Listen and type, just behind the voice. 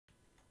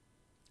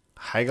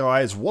Hey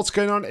guys, what's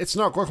going on? It's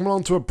Nock. Welcome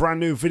along to a brand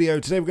new video.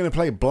 Today we're going to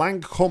play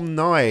Blanc, Comme,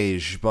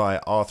 Neige by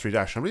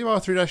Aur3Dash. I believe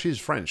Aur3Dash is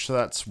French, so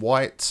that's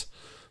white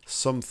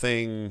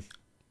something.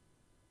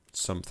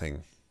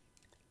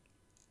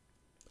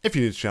 If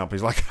you're new to the channel,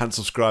 please like and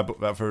subscribe. But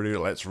without further ado,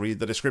 let's read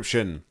the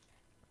description.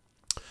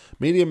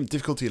 Medium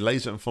difficulty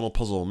laser and funnel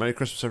puzzle. Merry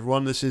Christmas,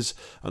 everyone. This is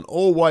an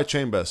all-white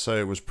chamber, so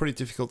it was pretty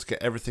difficult to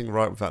get everything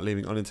right without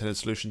leaving unintended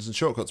solutions and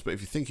shortcuts. But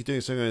if you think you're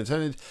doing something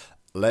unintended,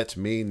 let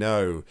me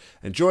know.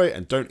 Enjoy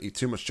and don't eat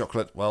too much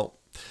chocolate. Well,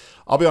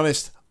 I'll be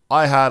honest,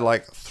 I had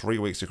like 3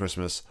 weeks of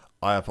Christmas.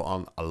 I put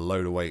on a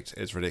load of weight.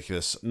 It's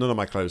ridiculous. None of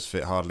my clothes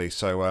fit hardly.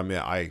 So,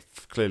 yeah, I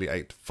clearly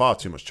ate far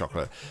too much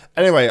chocolate.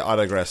 Anyway, I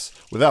digress.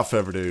 Without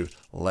further ado,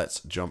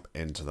 let's jump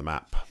into the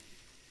map.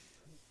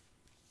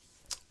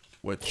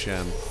 Which, you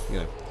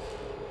know,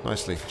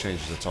 nicely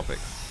changes the topic.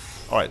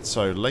 Alright,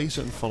 so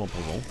laser and funnel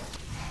puzzle.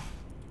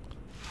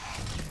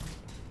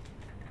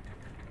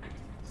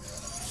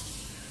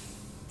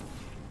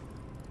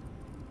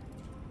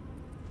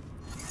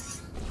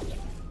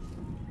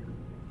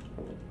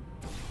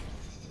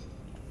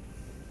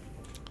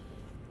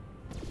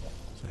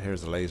 So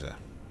here's the laser.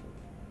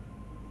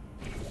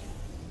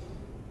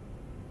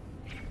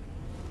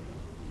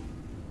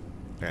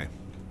 Okay.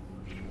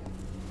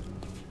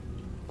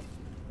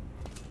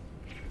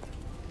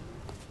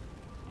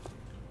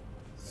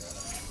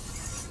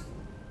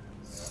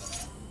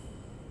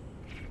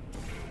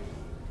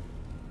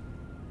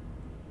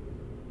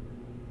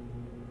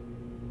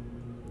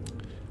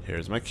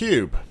 Here's my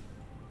cube.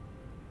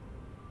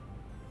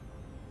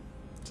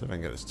 See if I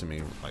can get this to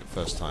me like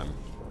first time.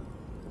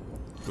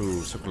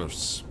 Ooh, so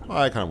close. Oh,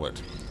 I kind of would.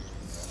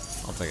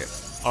 I'll take it.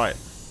 Alright.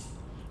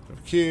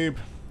 Cube.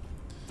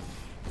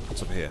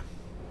 What's up here?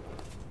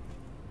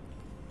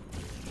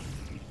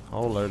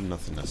 Whole load of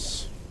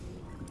nothingness.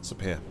 What's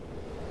up here?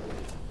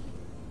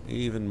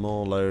 Even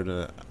more load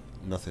of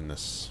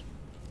nothingness.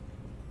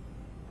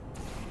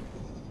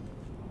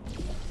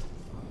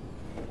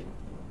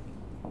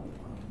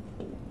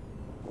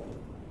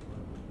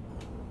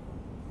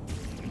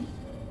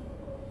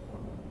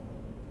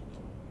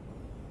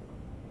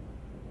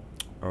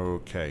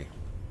 Okay.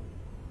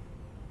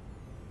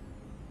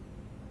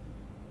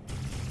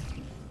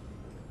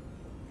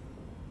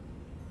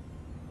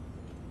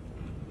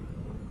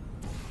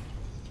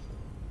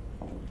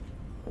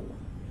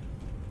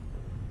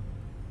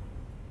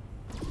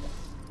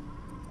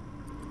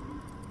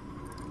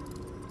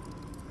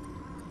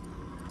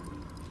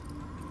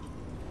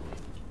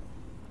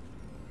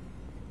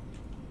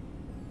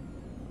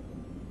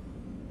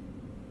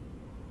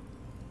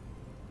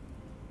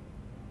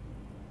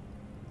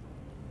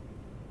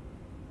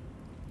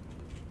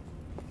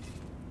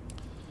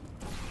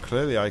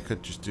 Clearly I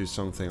could just do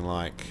something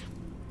like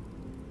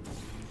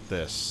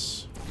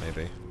this,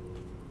 maybe.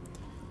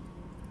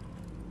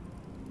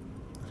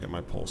 Get my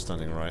pole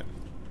standing right.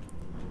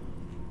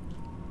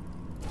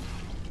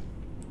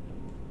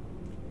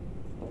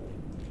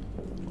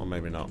 Or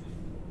maybe not.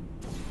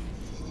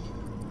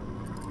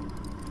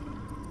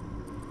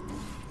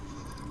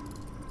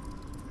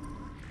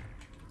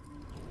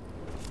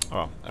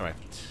 Oh, anyway.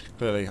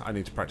 Clearly I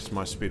need to practice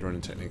my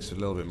speedrunning techniques a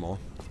little bit more.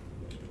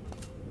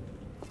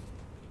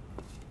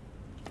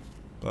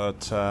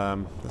 But,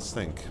 let's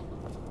think.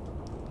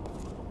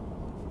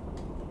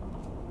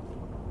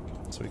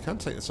 So we can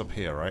take this up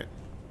here, right?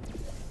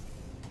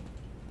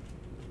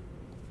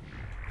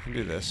 We can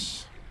do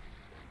this.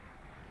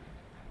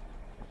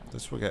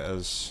 This will get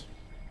us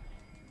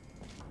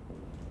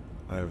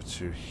over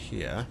to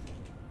here.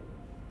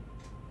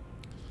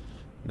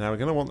 Now we're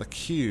going to want the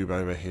cube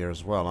over here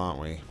as well,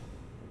 aren't we?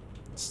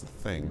 That's the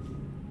thing.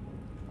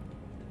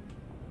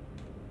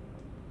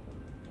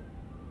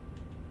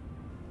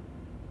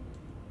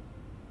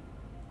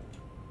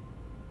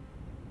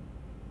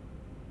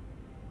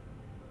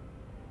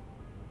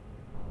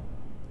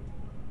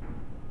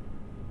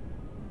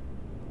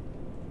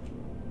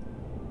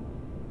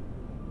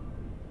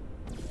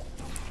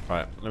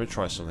 Right, let me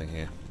try something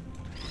here.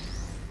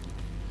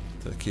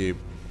 To the cube.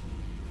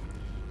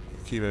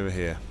 Cube over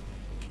here.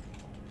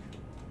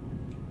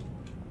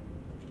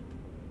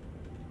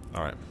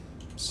 Alright,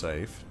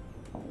 save.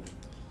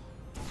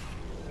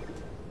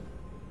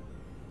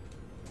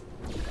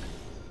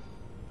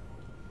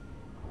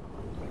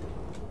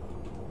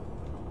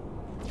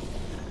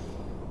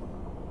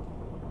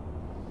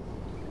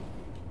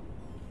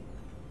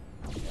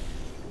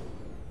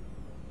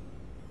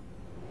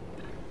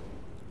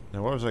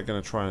 Now what was I going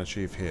to try and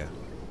achieve here?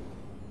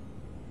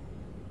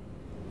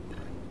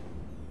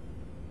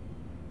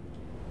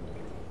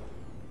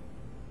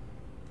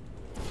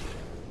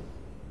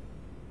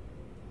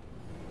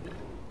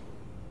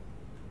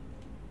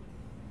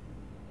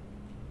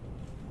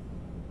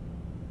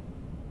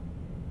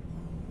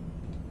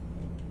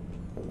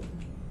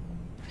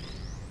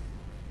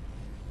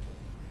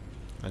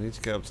 I need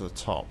to get up to the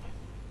top.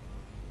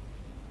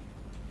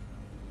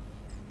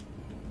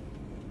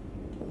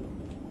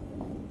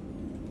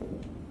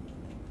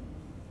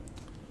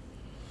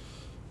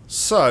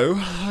 So,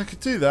 I could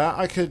do that.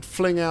 I could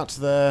fling out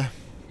there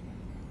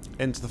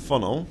into the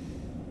funnel.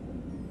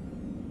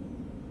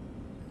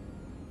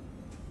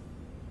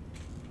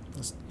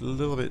 That's a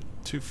little bit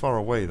too far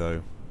away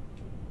though.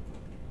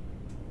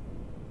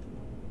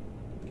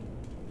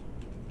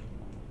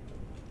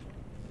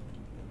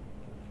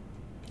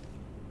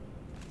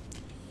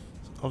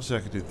 So obviously I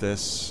could do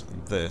this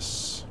and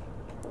this.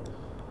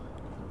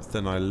 But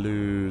then I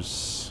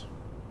lose...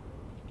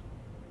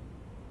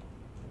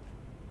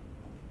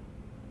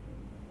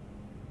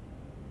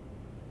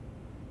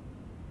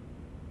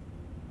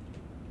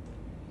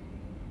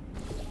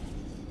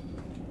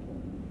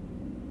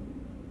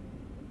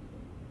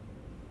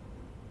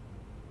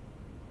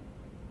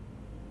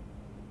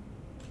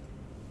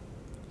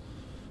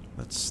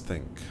 Let's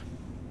think.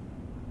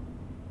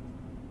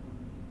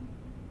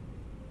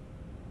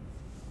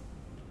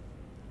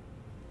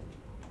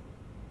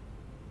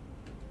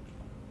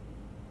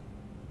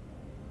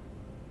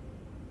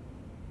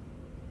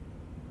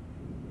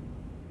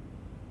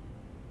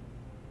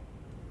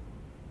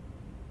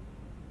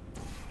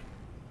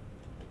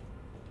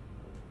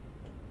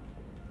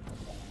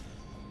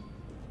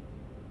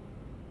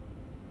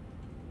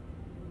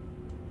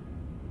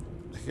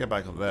 I can get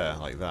back up there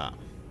like that.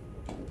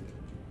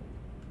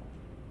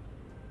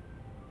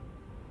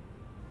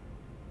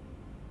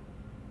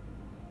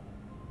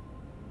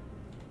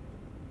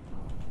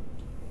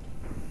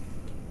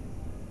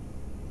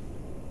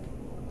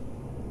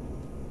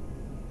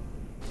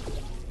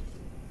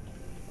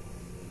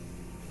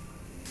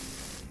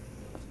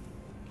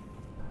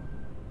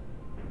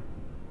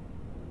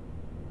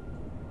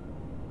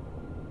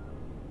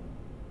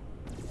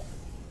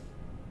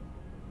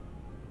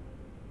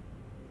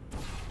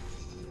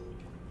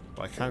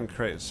 I can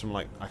create some,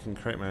 like, I can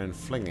create my own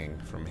flinging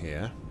from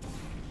here.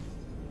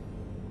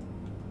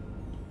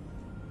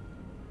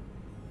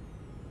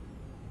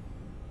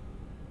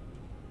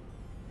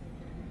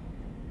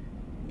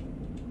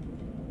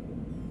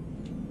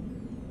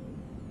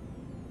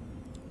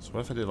 So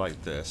what if I do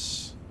like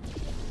this?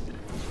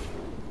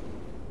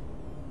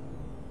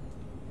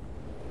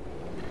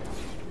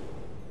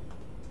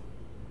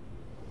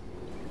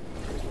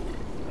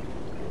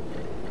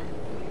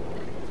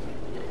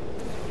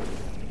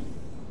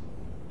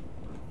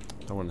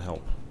 That wouldn't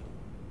help.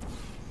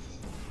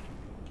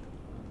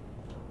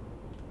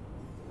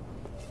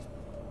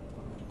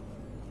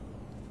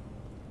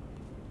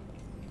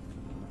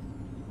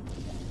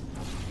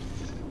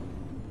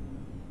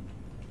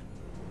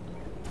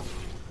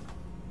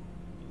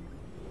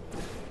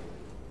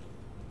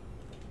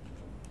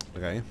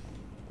 Okay.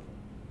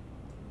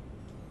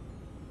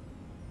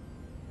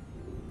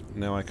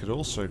 Now I could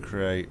also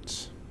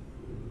create...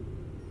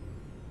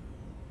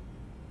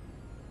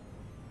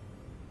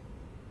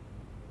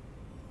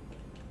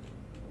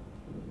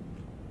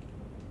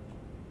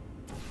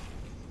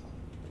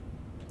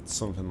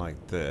 something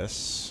like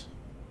this.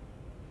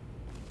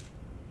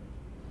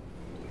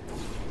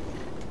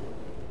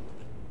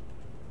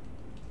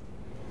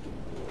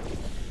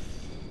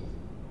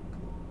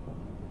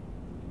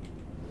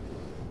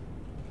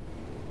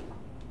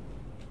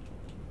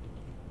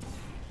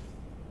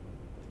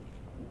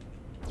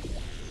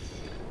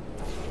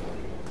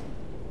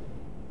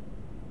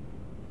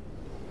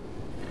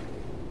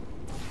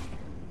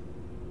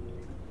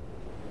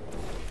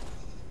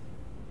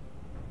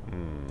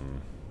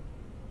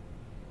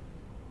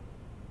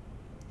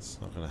 It's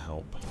not going to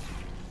help.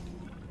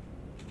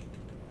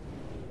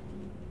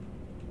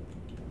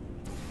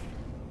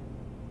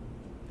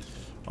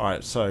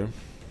 Alright, so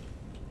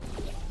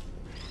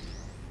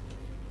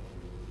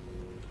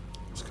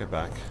let's go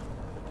back.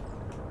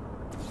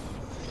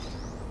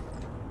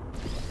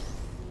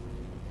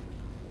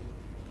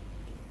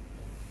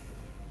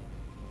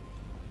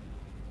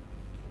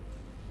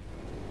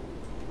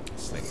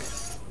 Let's think.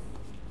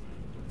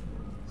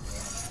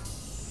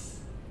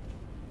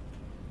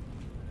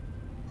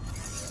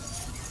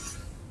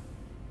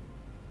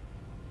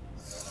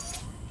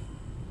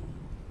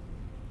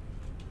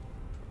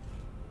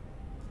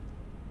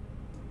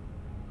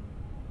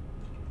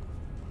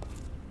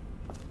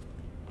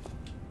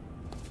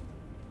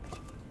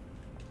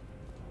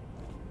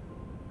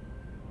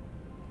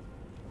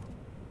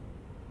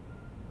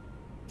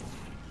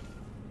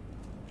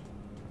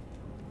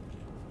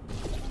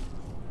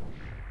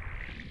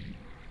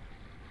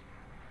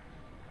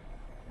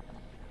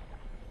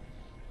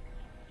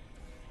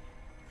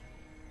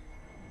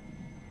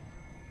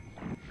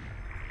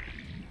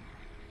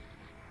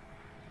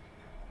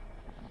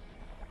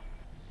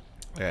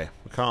 Okay,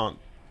 we can't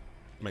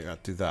make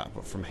that do that,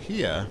 but from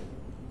here...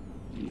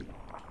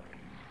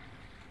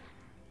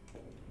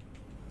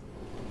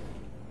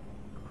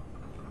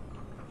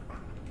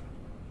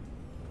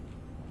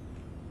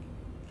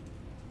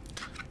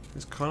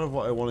 it's kind of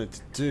what I wanted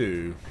to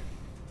do.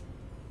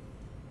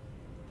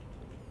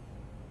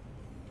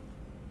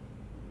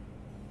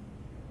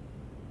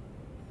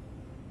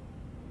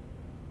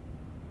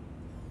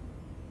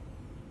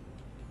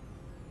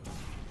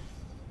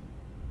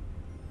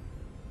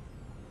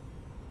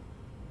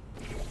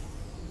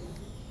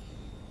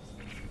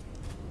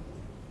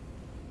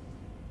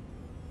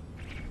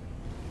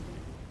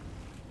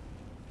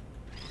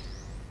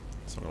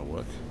 It's not going to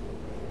work.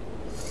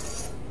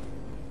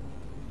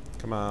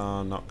 Come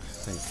on, knock.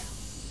 Think.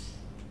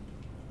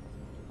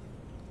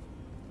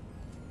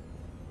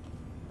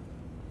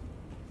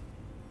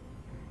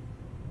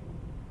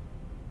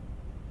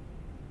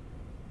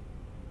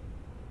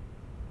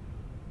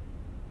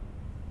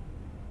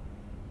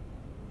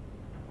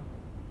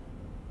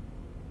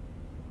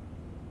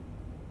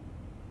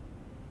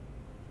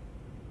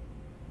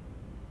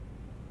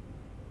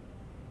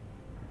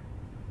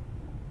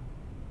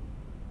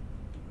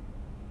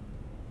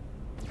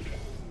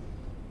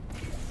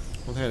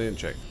 One thing I didn't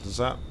check. Does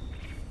that...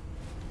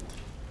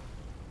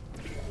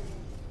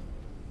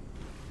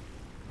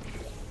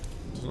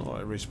 doesn't look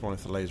like respawn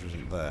if the laser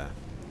isn't there.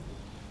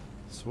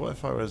 So what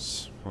if I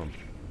was... hold on.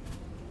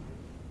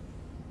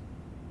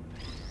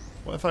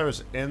 What if I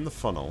was in the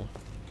funnel?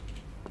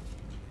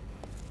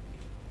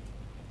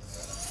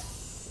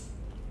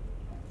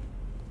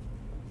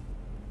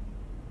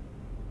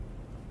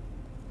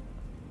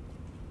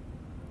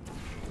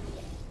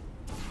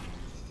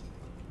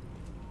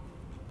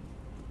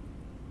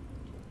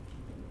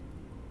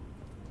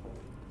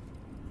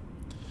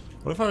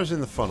 What if I was in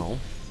the funnel?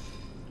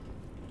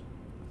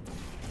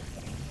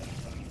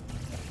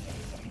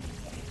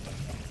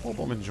 Well,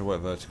 bomb engine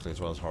work vertically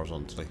as well as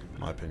horizontally, in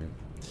my opinion.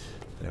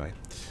 Anyway.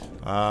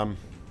 If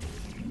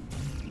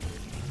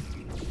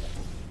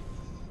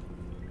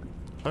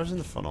I was in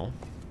the funnel...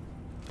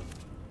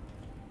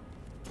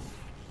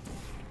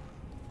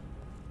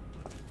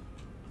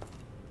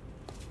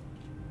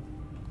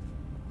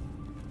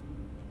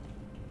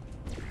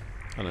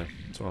 I know,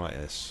 something like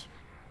this.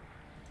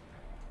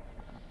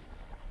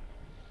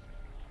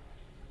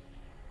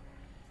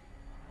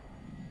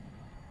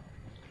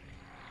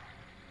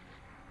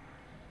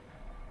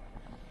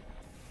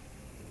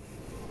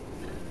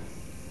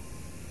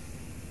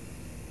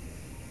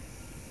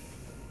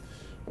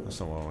 That's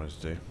not what I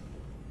wanted to do.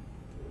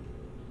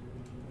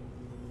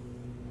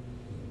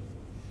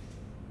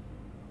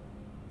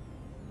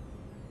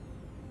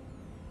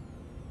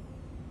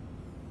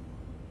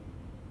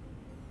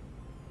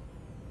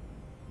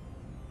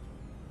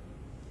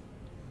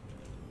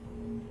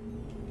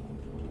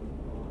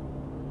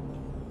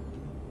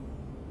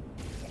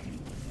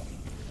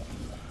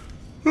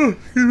 Oh,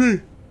 excuse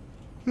me.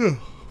 Oh.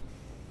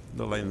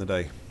 Not late in the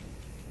day.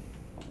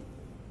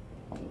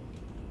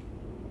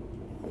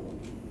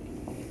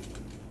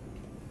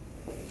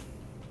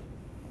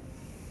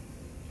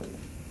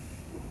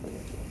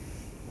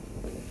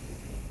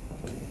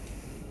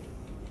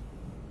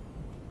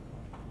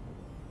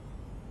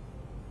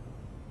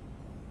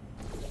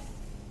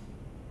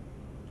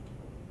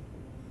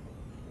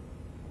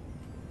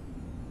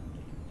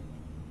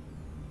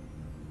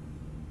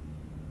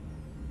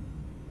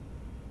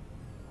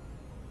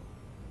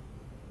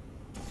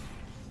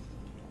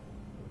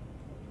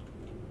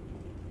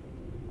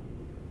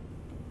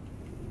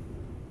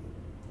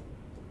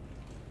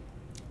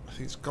 I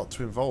think it's got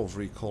to involve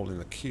recalling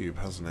the cube,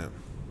 hasn't it?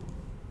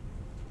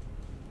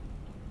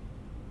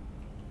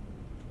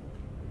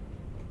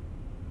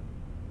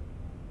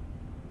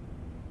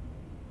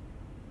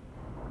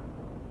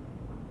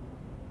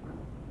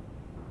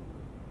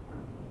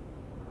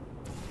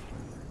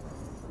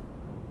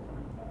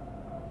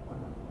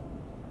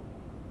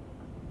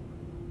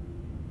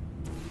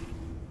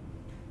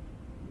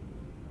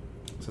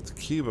 So the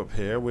cube up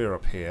here, we're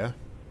up here.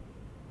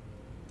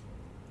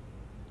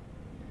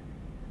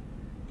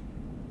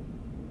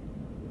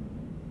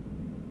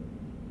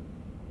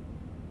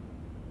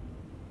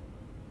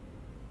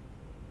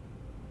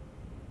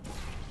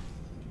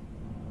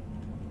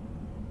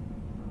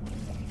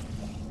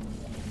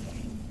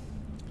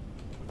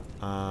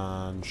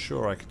 I'm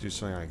sure I could do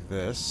something like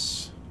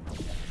this.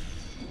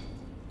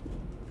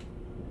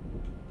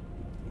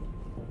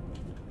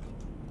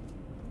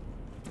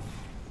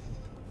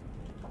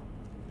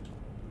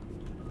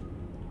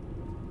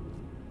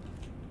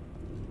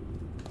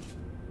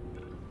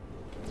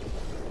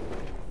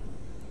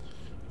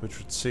 Which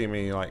would see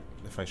me, like,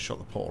 if I shot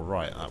the portal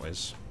right, that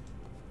was.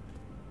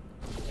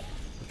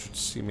 Which would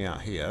see me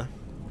out here.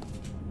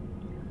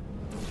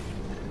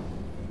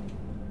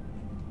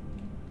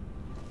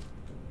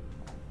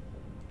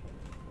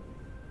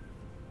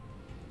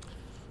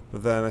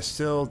 But then I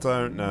still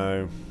don't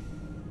know.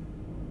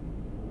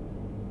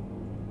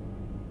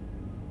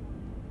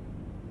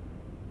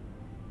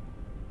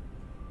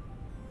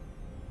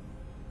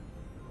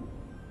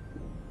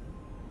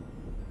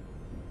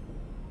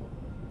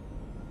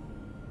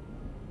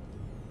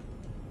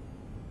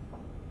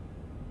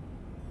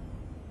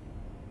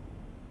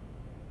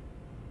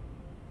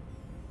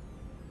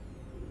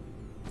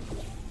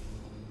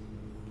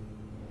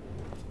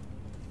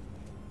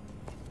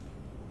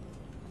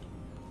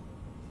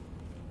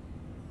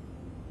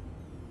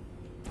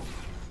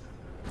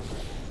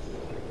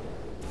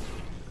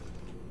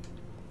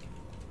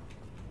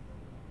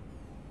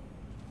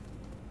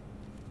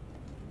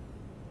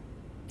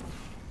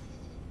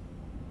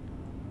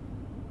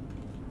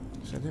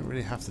 I didn't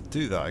really have to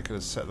do that. I could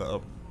have set that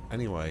up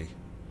anyway.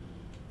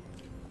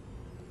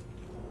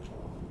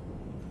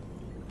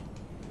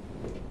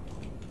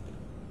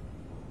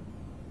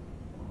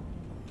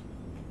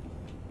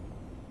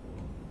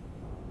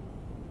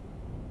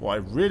 What I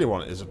really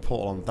want is a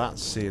portal on that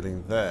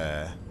ceiling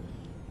there.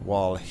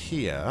 While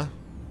here...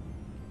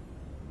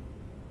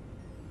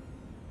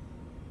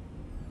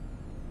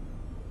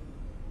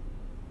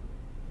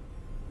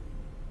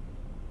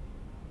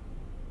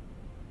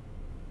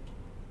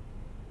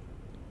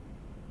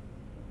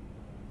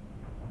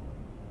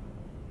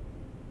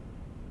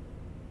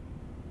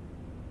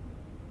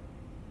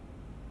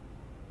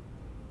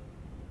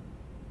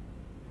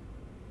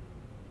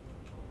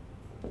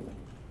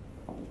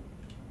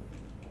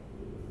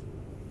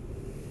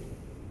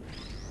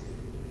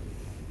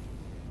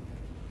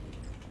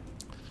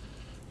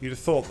 You'd have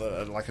thought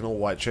that like an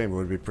all-white chamber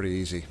would be pretty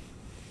easy.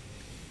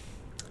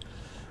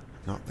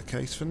 Not the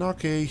case for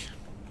Noshie.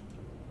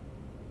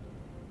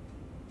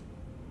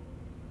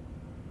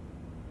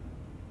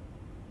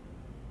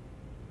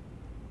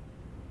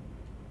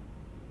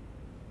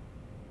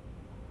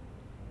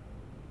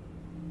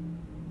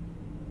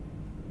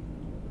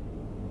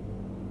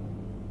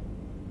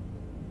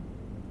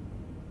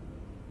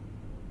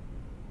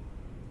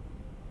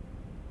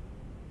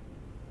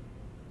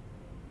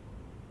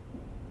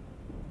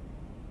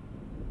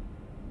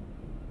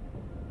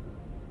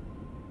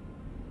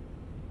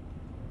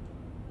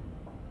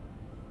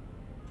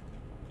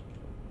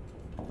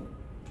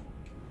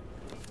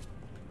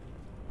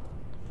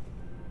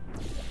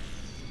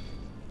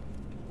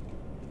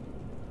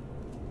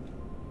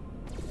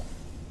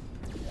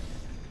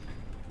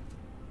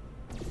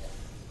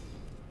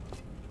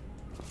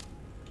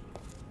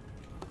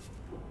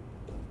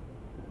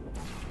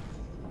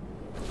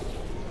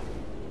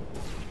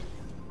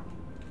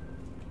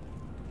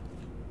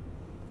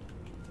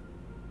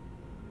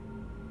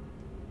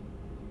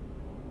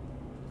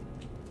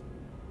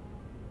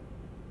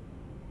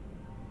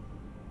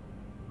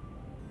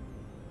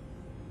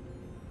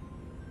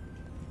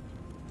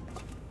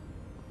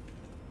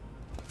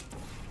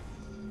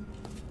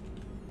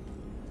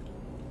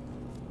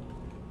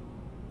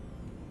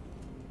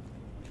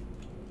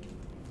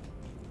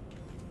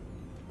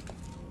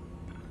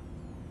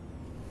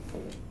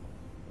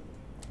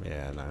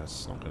 Yeah, no,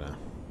 it's not gonna...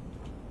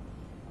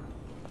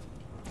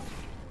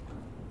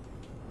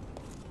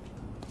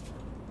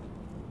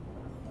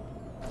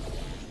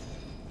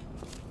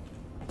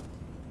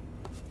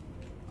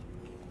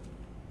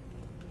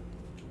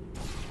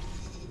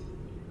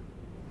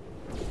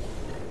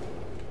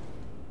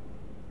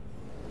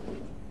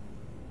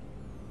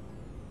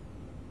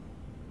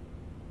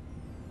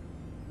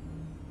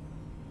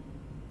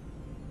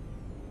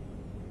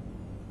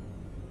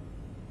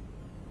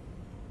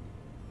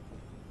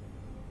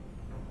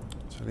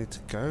 I need to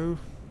go.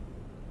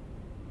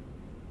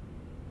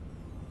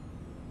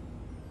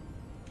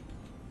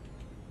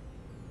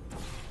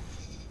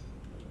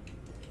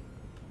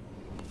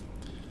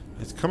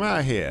 Let's come out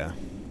of here.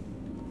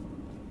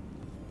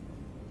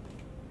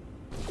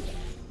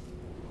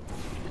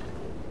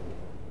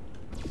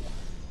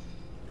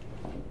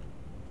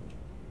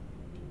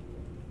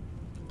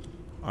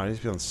 Oh, I need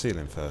to be on the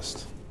ceiling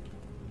first.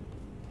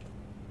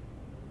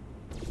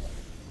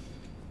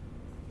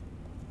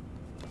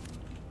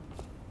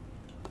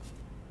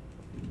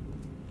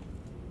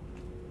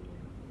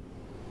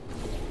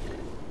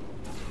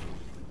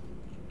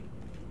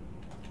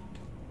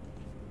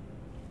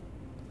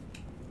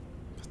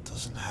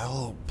 Doesn't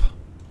help.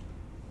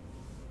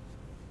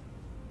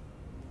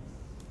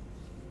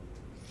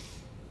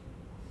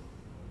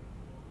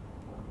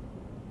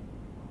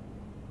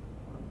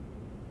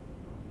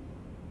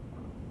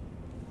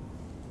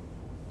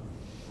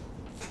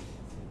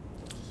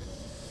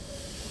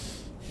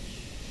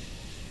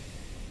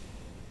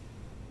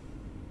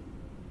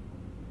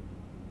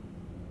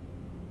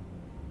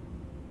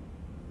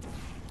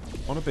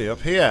 I want to be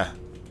up here.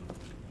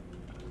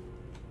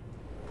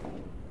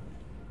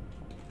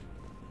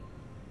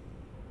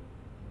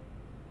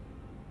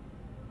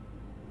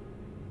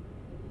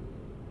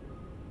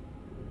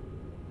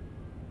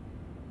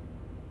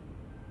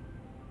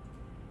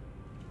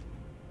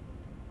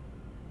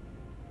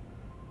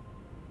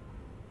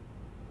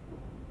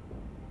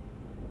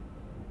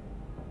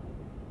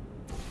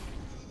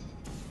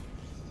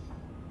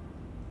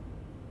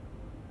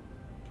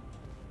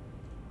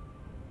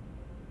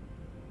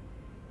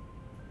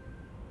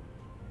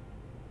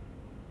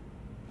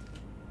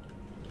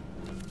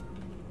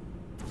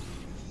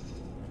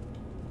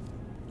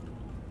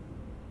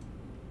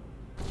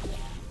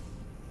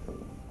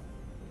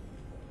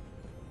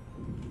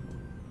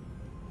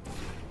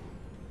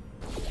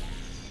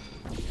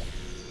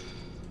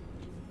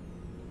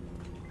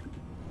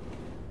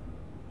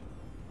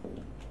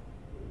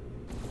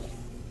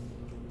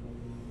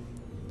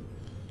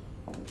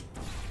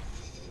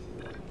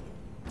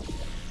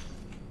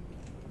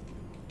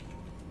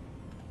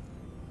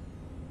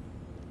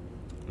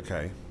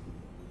 Okay.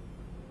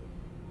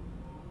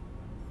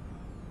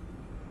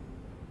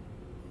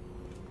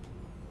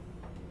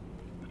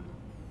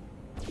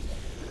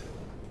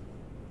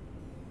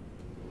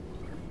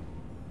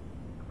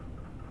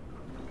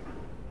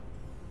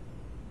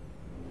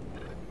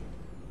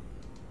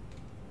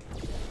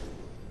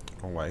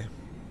 Wrong way.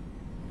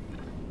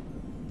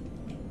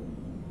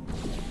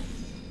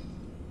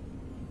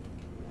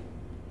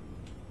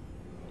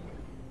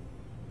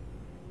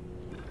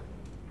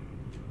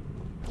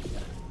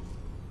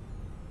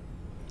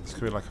 This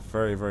could be like a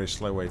very, very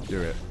slow way to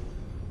do it.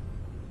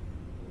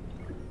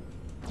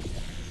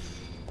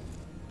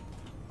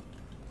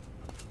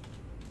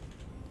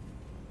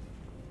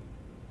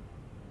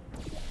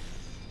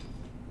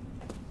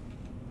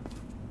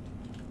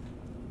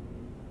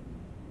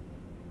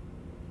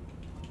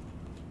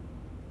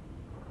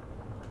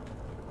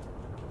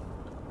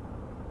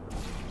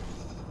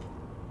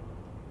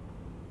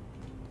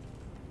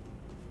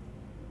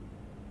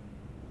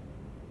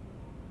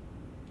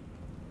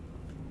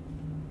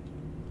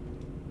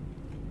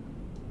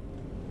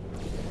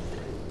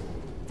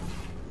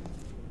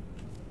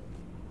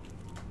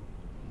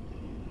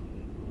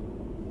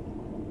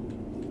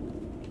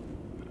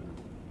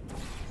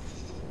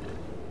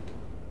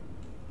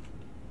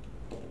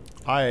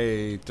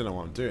 I don't know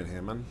what I'm doing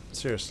here, man.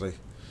 Seriously.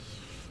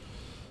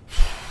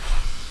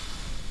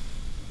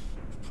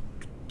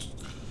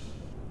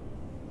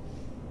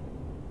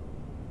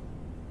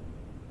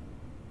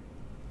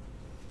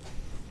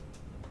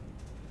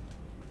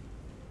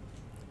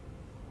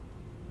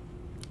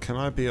 Can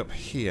I be up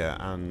here?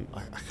 And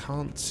I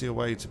can't see a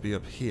way to be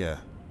up here.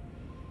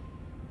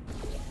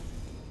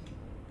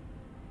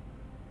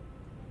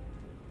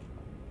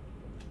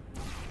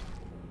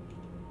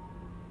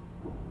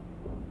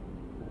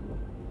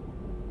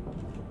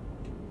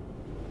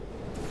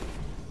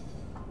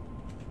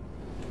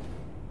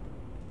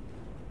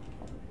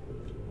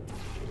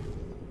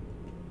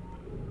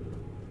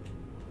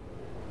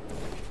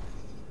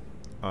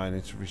 I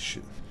need to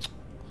reshoot.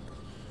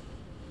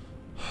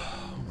 What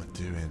am I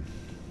doing?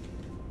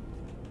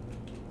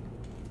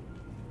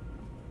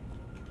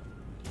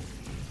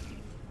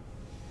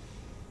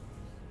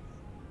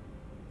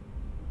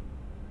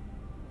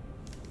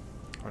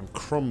 I'm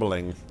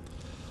crumbling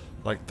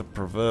like the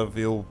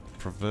proverbial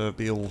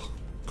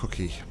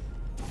cookie.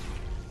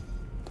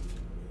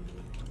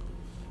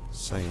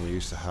 Saying we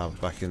used to have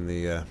back in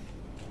the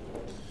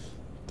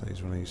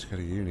days when I used to go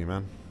to uni,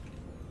 man.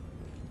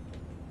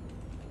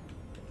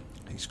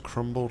 He's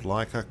crumbled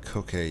like a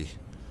cookie.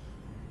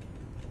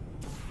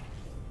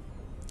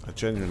 I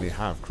genuinely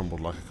have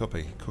crumbled like a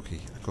cookie.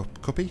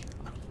 Cuppy?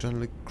 I've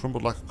generally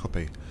crumbled like a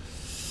cookie.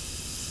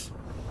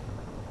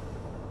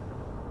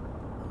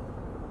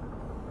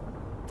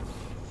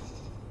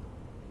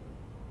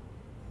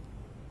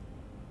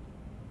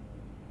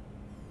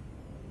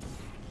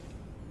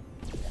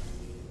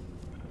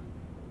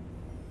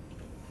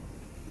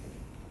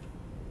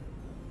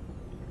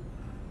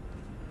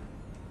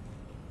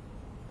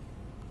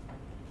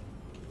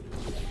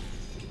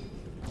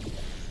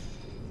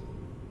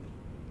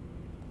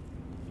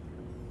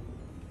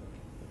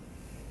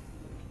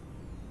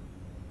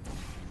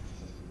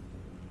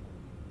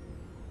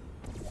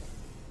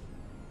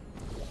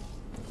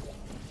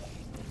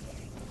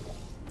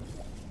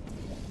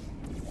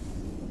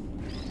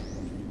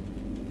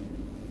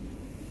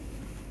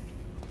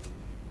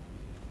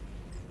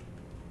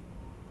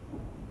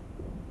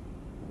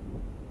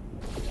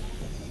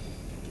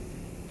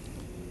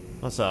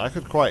 That's it. I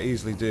could quite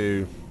easily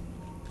do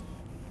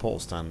portal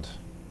stand.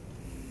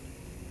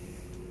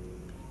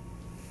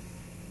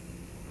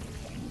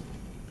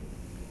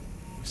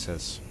 He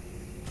says.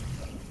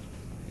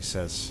 He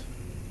says.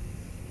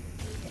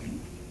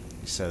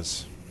 He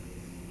says.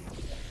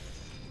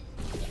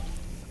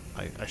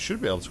 I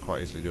should be able to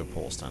quite easily do a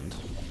portal stand.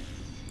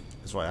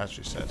 Is what I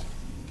actually said.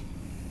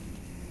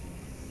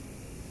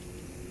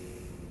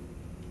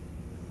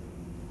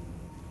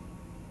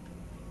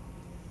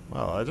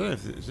 Well, I don't know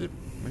if is it.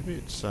 Maybe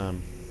it's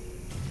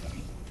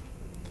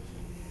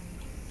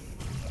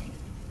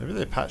maybe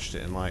they patched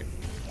it in like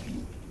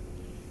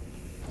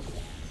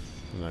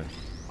I don't know.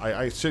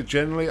 I so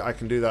generally I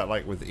can do that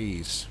like with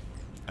ease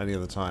any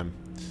other time.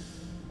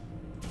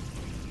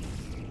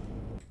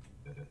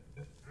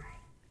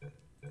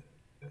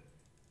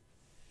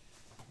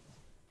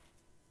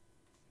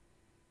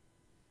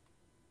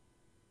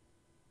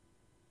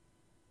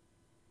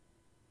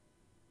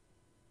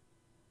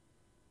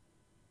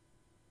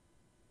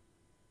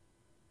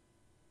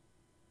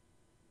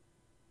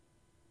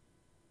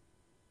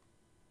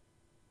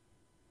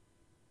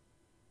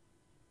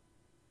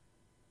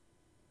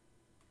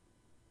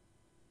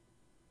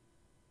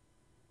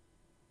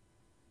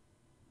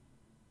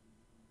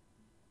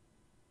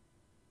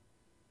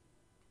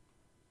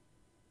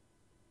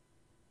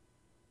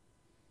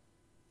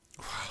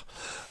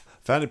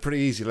 Found it pretty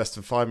easy, less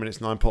than 5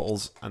 minutes, 9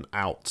 portals, and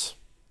out.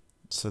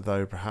 So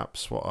though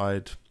perhaps what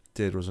I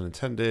did was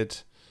unintended.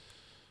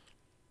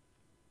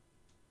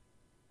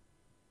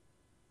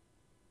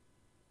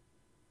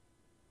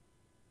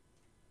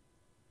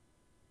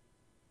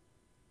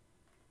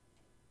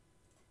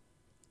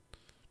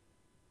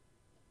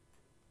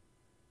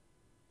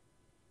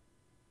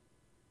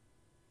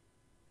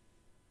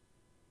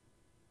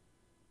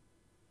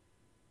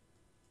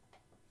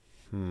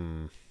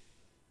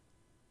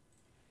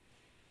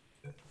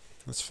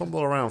 Let's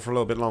fumble around for a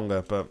little bit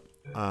longer, but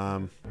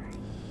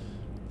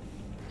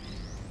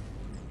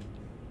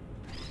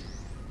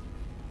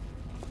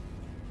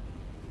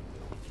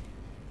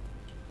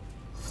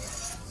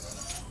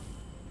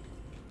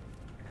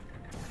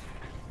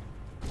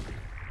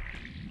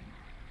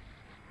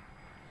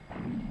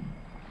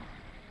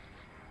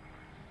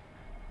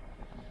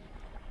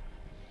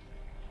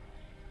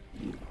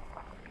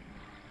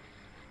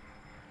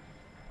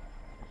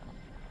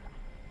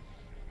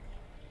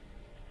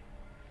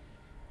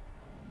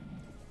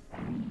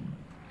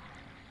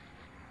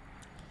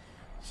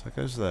So it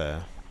goes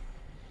there.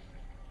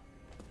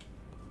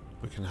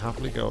 We can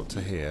happily go up to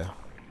here.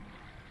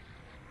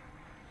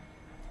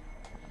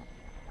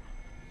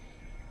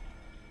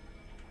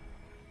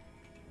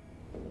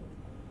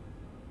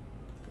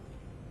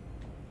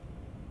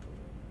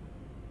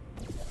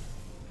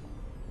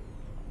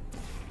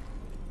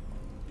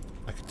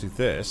 I could do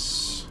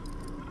this.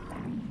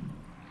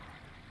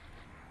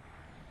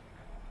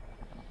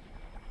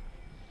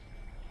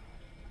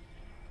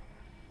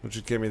 Which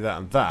would give me that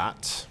and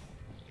that.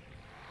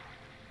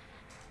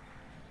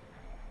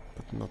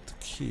 But not the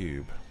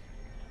cube.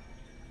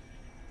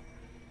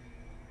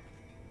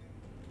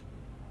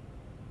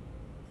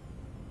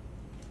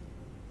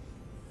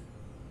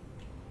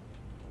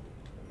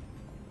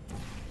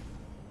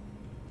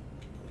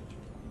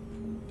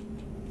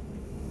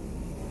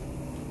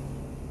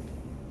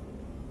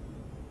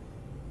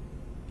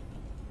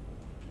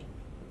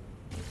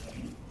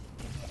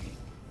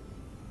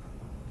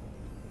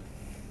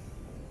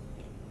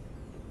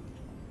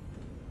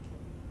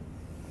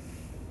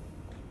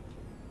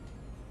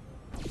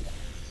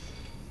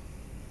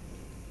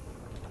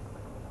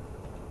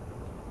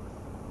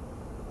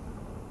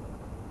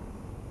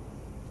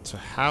 So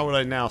how would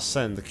I now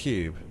send the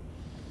cube?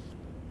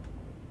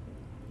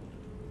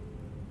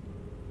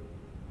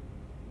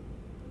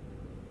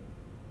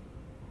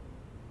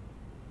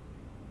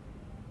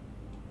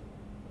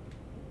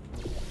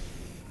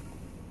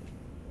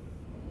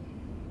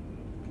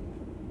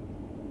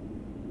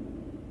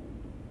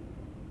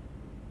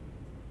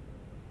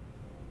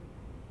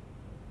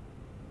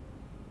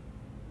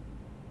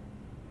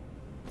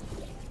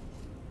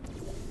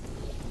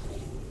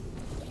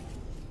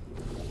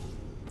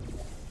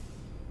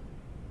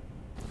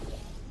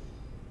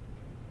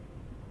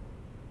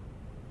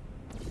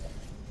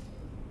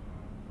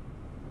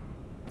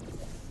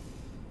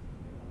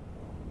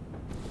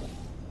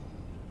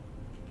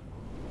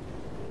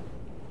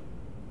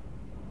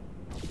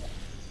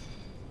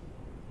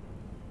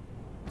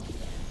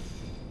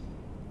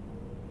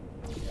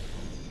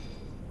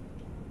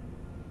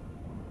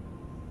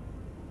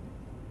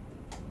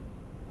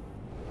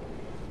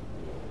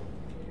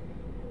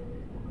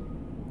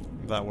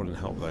 That wouldn't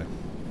help though.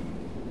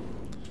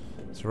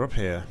 So we're up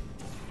here.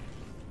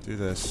 Do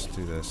this,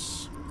 do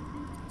this.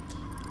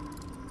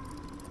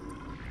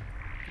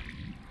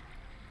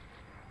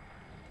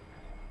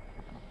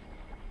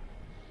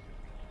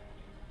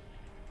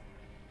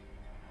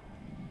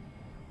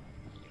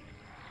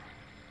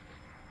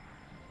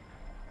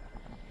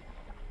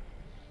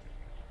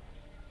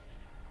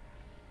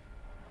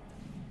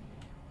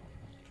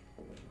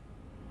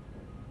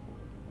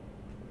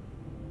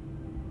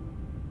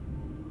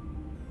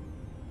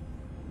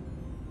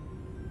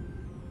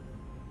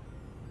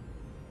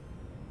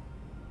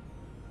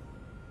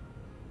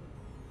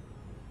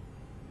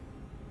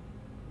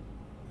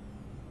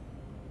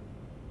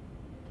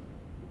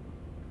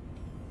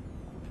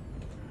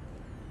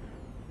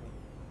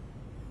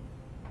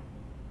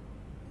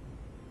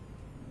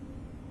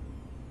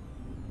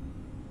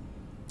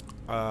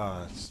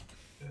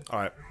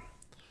 Alright.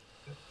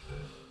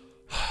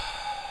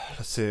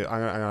 Let's see.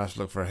 I'm gonna have to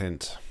look for a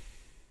hint.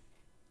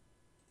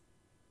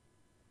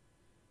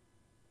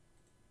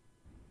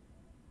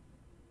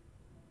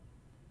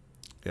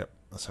 Yep,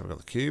 that's how we got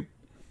the cube.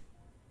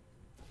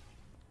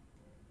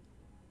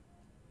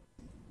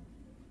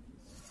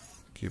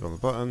 Cube on the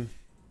button.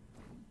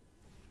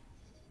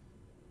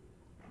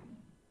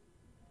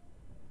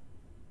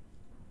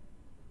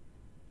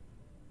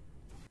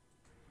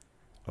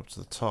 Up to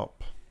the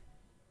top.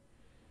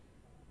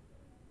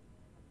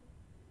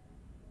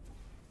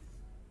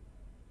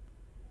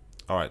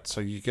 Alright,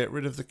 so you get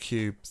rid of the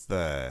cube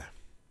there.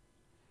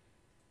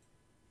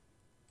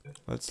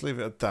 Let's leave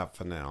it at that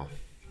for now.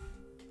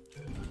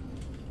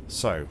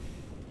 So.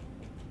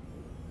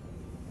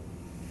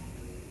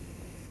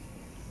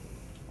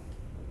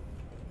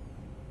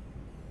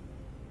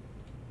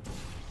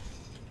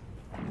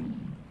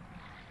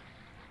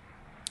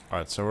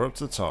 Alright, so we're up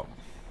to the top.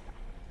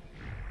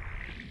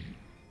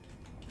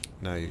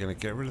 Now you're going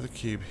to get rid of the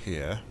cube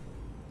here.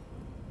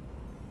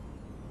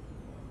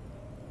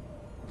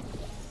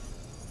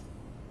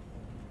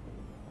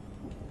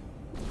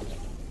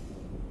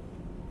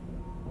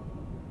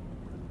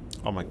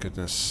 Oh my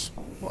goodness.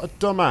 What a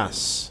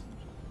dumbass.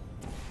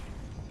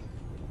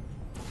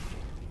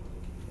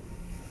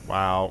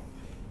 Wow.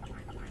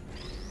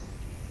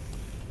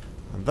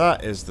 And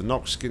that is the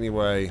knock skinny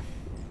way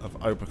of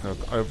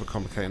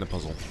overcomplicating a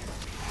puzzle.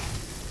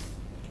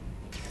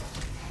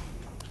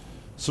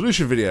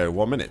 Solution video,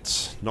 1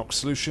 minute. Knock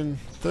solution,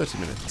 30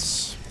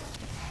 minutes.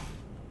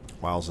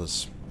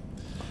 Wowzers.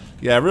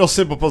 Yeah, real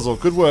simple puzzle.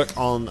 Good work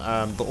on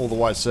all the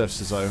white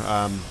surfaces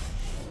though.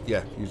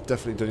 Yeah, you've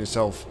definitely done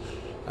yourself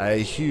a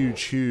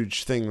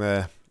huge thing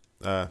there.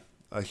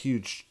 A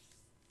huge...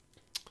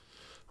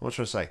 What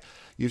should I say?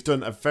 You've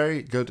done a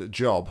very good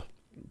job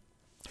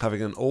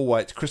having an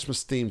all-white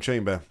Christmas-themed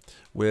chamber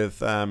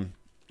with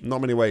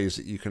not many ways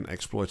that you can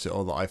exploit it,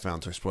 or that I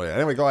found to exploit it.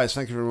 Anyway, guys,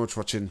 thank you very much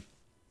for watching.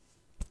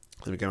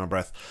 Let me get my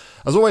breath.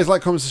 As always,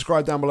 like, comment,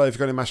 subscribe down below. If you've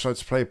got any match to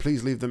play,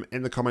 please leave them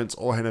in the comments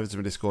or head over to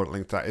my Discord.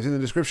 Link to that is in the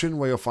description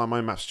where you'll find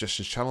my map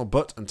suggestions channel.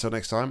 But until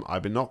next time,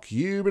 I've been Nock,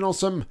 you've been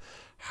awesome.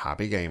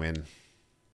 Happy gaming.